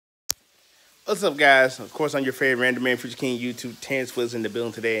What's up, guys? Of course, I'm your favorite Random Man Future King YouTube. Terrence Woods in the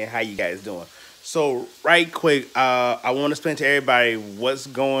building today, and how you guys doing? So, right quick, I want to explain to everybody what's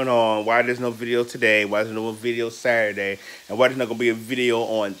going on, why there's no video today, why there's no video Saturday, and why there's not going to be a video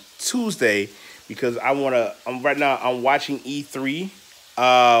on Tuesday, because right now, I'm watching E3.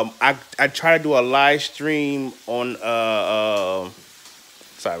 I try to do a live stream on, let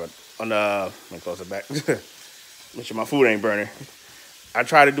me close it back. Make sure my food ain't burning. I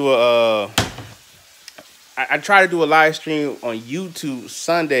try to do I try to do a live stream on YouTube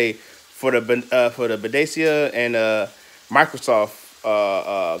Sunday for the Bethesda and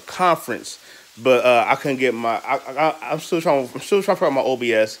Microsoft conference, but I couldn't get I'm still trying to figure out my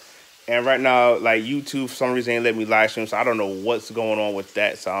OBS, and right now like YouTube for some reason ain't let me live stream, so I don't know what's going on with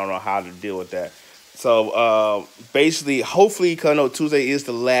that, so I don't know how to deal with that. So basically, hopefully, because I know Tuesday is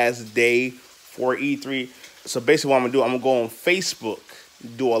the last day for E3. So basically, what I'm gonna do, I'm gonna go on Facebook,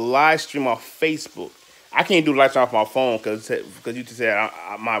 do a live stream on Facebook. I can't do live stream off my phone because you just said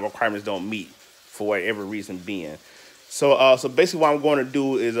my requirements don't meet for whatever reason being. So basically, what I'm going to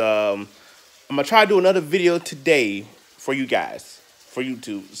do is I'm gonna try to do another video today for you guys for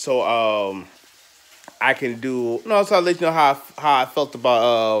YouTube. So I can do so I'll let you know how I felt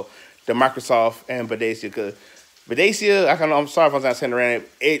about the Microsoft and Bethesda, because Bethesda, I'm sorry if I'm not saying around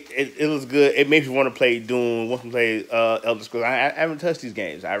it was good. It makes me want to play Doom, want to play Elder Scrolls. I haven't touched these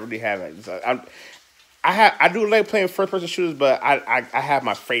games. I really haven't. So I do like playing first person shooters, but I have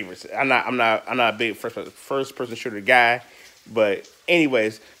my favorites. I'm not a big first person shooter guy. But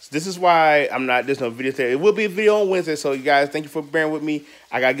anyways, so this is why there's no video today. It will be a video on Wednesday. So you guys, thank you for bearing with me.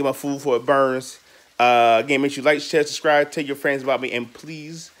 I gotta get my food before it burns. Again, make sure you like, share, subscribe, tell your friends about me, and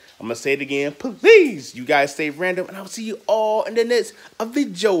please, I'm going to say it again, please, you guys stay random, and I will see you all in the next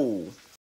video.